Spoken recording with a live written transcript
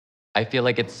I feel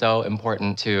like it's so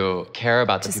important to care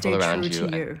about the people around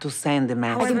you. To send the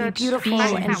message. I can be beautiful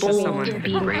and bold,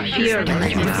 being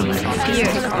fearless.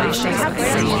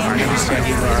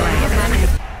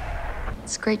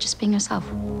 It's great just being yourself,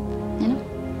 you know?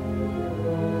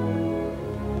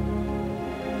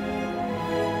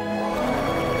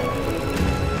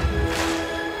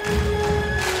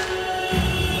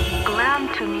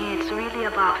 Glam to me, it's really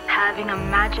about having a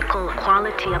magical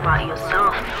quality about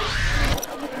yourself.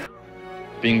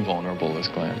 Being vulnerable is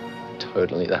glam.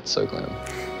 Totally, that's so glam.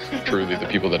 Truly, the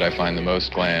people that I find the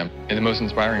most glam and the most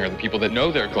inspiring are the people that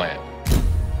know they're glam.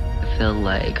 I feel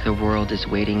like the world is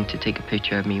waiting to take a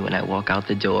picture of me when I walk out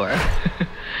the door.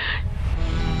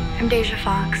 I'm Deja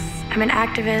Fox. I'm an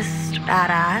activist,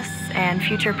 badass, and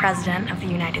future president of the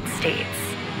United States.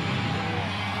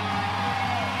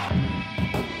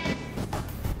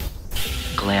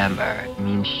 Glamour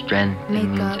means strength, it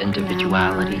means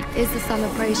individuality. Is the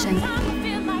celebration.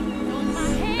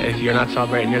 If you're not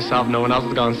celebrating yourself, no one else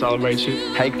is going to celebrate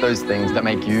you. Take those things that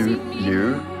make you,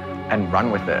 you, and run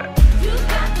with it.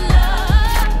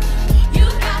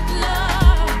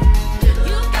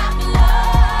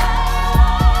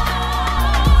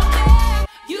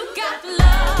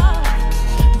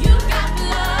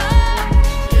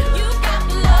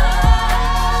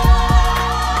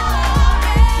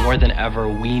 More than ever,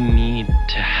 we need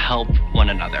to help one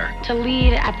another. To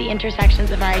lead at the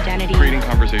intersections of our identity. Creating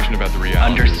conversation about the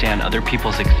reality. Understand other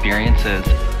people's experiences.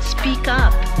 Speak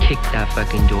up. Kick that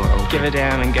fucking door open. Give a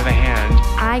damn and give a hand.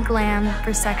 I glam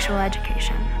for sexual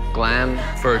education. Glam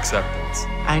For acceptance.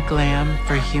 I glam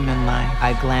for human life.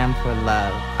 I glam for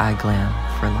love. I glam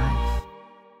for life.